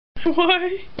Why?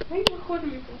 Why are you recording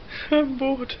me for? I'm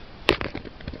bored.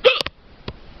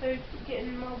 So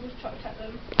getting marbles chucked at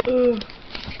them. Ugh.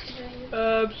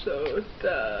 I'm so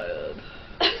tired.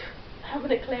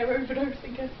 Having a Claire overdose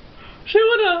again. Do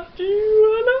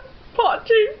you wanna part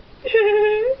 2?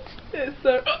 It's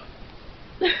so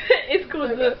it's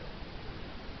called the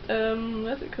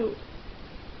what's it called?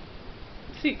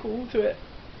 Sequel to it.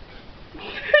 We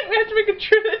have to make a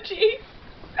trilogy.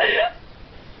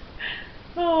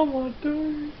 Oh my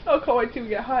god. I can't wait till we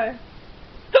get high.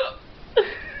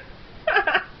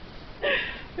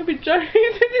 You'll be joking.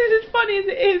 This is as funny as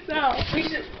it is now. We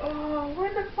should. Oh,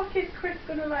 when the fuck is Chris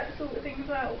gonna like sort things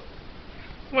out?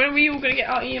 When are we all gonna get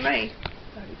our EMA?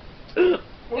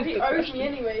 Well, he owes me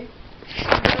anyway. He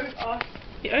owes us.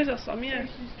 He owes us some, yeah. So he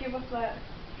should just give us like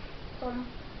some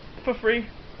For free.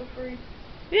 for free.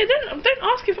 Yeah, don't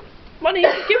ask him for money.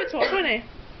 Just give it to us, won't he?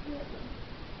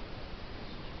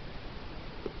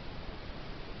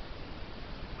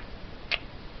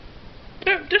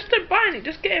 Don't buy any.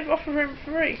 Just get it off of him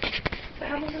for free. But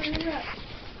how am I gonna do that?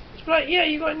 It's like, yeah,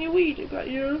 you got any weed? It's like,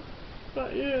 yeah.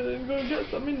 Like, yeah, then go and get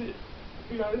some, innit?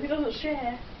 No, he doesn't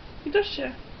share. He does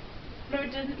share. No, he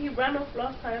didn't. He ran off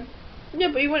last time. Yeah,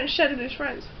 but he went and shared with his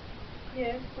friends.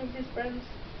 Yeah, with his friends.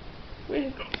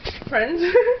 With his friends?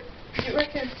 You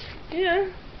reckon? Yeah.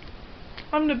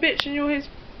 I'm the bitch and you're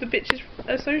the bitch's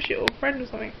associate or friend or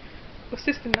something. Or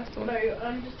sister, that's the one. No,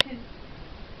 I'm just his.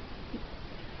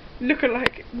 Looking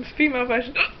like the female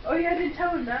version. Oh yeah, I did tell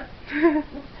him that. I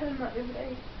was telling him that the other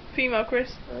day. Female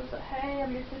Chris. I was like, hey,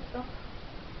 I'm your sister.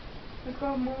 The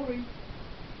girl Maury.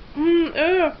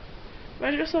 Ugh.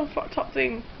 Imagine you're some fucked up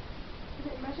thing.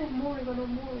 Imagine if Maury went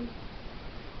on Maury.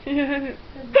 Yeah.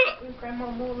 With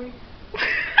Grandma Maury.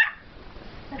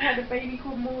 And had a baby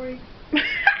called Maury.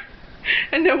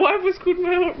 And their wife was called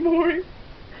Maury.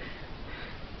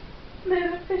 They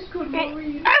had a fish called Maury.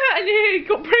 And he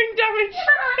got brain damage.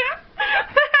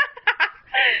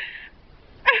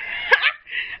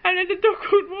 And then the dog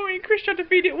called Maury and Chris tried to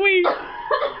feed it weed.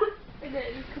 And then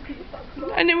it was completely fucked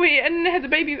up. And then they had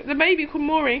the baby called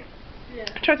Maury. Yeah.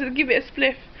 Tried to give it a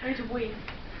spliff. I need to wee.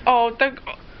 Oh, don't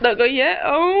go yet.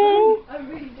 Oh. I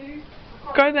really do.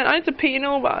 Go then. I need to pee and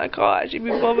all, but I can't actually be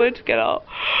bothered to get out.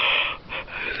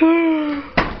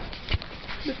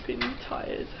 Just been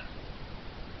tired.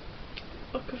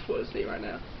 I could fall asleep right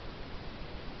now.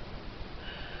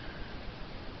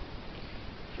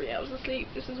 3 hours of sleep.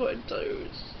 This is what it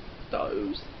does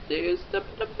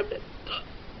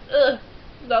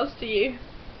to you.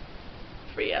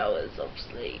 3 hours of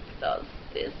sleep does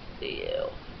this to you.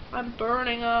 I'm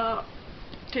burning up.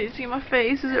 Can you see my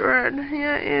face? Is it red?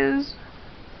 Yeah, it is.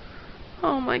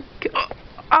 Oh my god.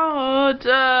 Oh,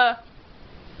 duh.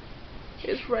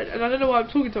 It's red. And I don't know why I'm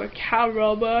talking to a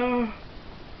camera, but...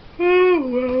 Oh,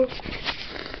 well.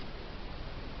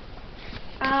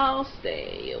 I'll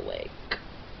stay awake.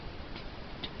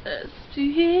 Just to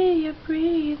hear you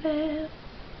breathing.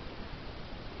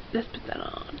 Let's put that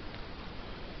on.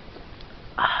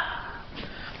 Ah,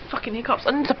 fucking hiccups.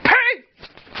 I need to pee!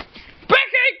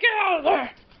 Becky, get out of there!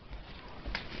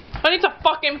 I need to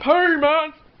fucking pee,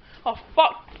 man! Oh,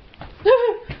 fuck.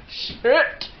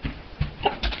 Shit.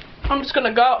 I'm just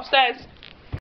gonna go upstairs.